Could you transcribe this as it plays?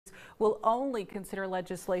will only consider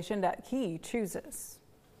legislation that he chooses.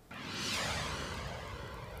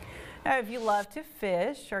 Now, if you love to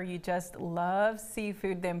fish or you just love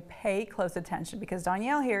seafood, then pay close attention because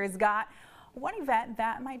Danielle here has got one event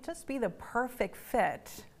that might just be the perfect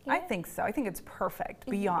fit. Yeah. I think so. I think it's perfect,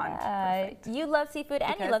 beyond perfect. You love seafood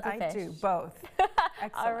and you love to fish. I do, both.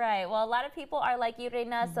 All right. Well, a lot of people are like you,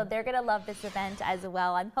 Reina, so they're going to love this event as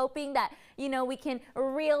well. I'm hoping that, you know, we can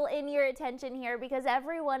reel in your attention here because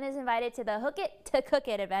everyone is invited to the Hook It to Cook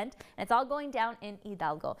It event, and it's all going down in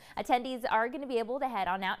Hidalgo. Attendees are going to be able to head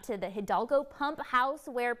on out to the Hidalgo Pump House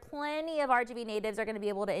where plenty of RGV natives are going to be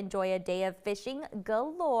able to enjoy a day of fishing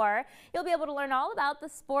galore. You'll be able to learn all about the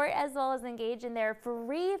sport as well as engage in their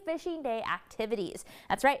free fishing day activities.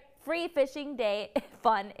 That's right. Free fishing day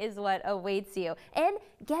fun is what awaits you. And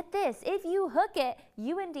get this, if you hook it,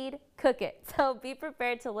 you indeed cook it. So be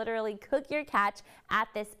prepared to literally cook your catch at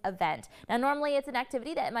this event. Now, normally it's an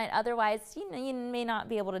activity that might otherwise, you may not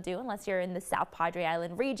be able to do unless you're in the South Padre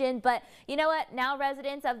Island region. But you know what? Now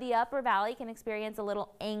residents of the Upper Valley can experience a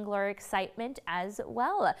little angler excitement as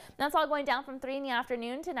well. That's all going down from 3 in the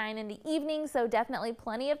afternoon to 9 in the evening. So definitely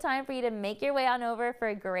plenty of time for you to make your way on over for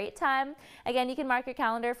a great time. Again, you can mark your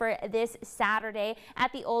calendar for this Saturday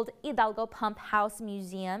at the old Hidalgo Pump House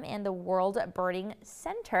Museum and the World Birding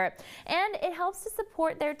Center. And it helps to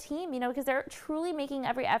support their team, you know, because they're truly making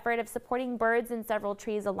every effort of supporting birds in several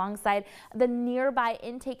trees alongside the nearby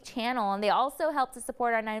intake channel. And they also help to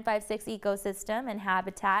support our 956 ecosystem and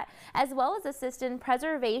habitat, as well as assist in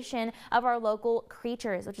preservation of our local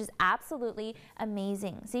creatures, which is absolutely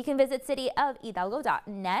amazing. So you can visit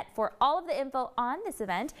cityofhidalgo.net for all of the info on this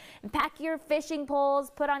event. And pack your fishing poles,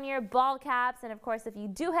 put on your ball caps, and of course, if you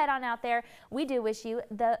do head on out there, we do wish you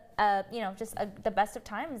the, the best of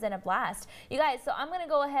times and a blast. You guys, so I'm going to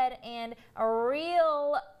go ahead and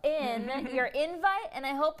reel in your invite, and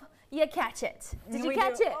I hope you catch it. Did you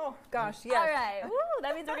catch it? Oh, gosh, yes. All right. Woo,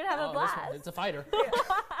 that means we're going to have a blast. It's a fighter.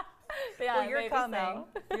 Yeah, well, you're coming.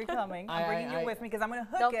 So. You're coming. I'm bringing you with me because I'm going to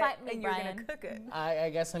hook it and you're going to cook it. I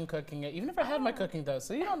guess I'm cooking it. You've never had my cooking, though,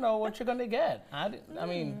 so you don't know what you're going to get. I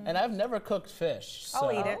mean, and I've never cooked fish. So.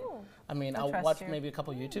 I'll eat it. I mean, I'll watch maybe a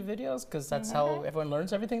couple YouTube videos because that's how everyone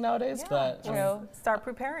learns everything nowadays. Yeah. But start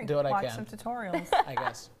preparing. Do what I can. Watch some tutorials. I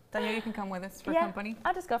guess. Danielle, you can come with us for company.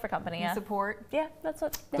 I'll just go for company. And support. Yeah, that's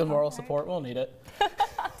what. The moral support, we'll need it.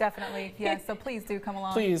 Definitely. Yeah. So please do come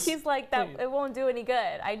along. Please. She's like that. Please. It won't do any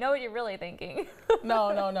good. I know what you're really thinking.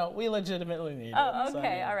 No. We legitimately need it. Oh, okay. So, I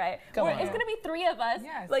mean, all right. Come on. It's going to be 3 of us,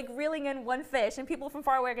 like reeling in one fish, and people from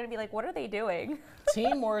far away are going to be like, "What are they doing?"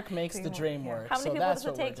 Teamwork makes the dream work. How many people does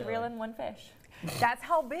it take to reel in one fish? That's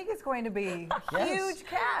how big it's going to be. Huge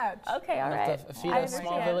catch. Okay, all right. Feed a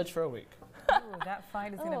small village for a week. Ooh, that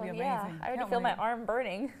fight is going to be amazing. Yeah. I already feel my arm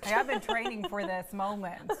burning. Hey, I've been training for this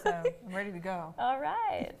moment, so I'm ready to go. All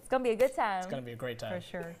right. It's going to be a good time. It's going to be a great time. For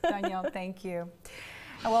sure. Danielle, thank you.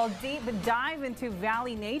 Well, deep dive into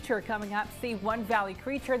valley nature coming up. See one valley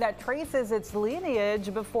creature that traces its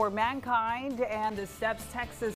lineage before mankind and the steps Texas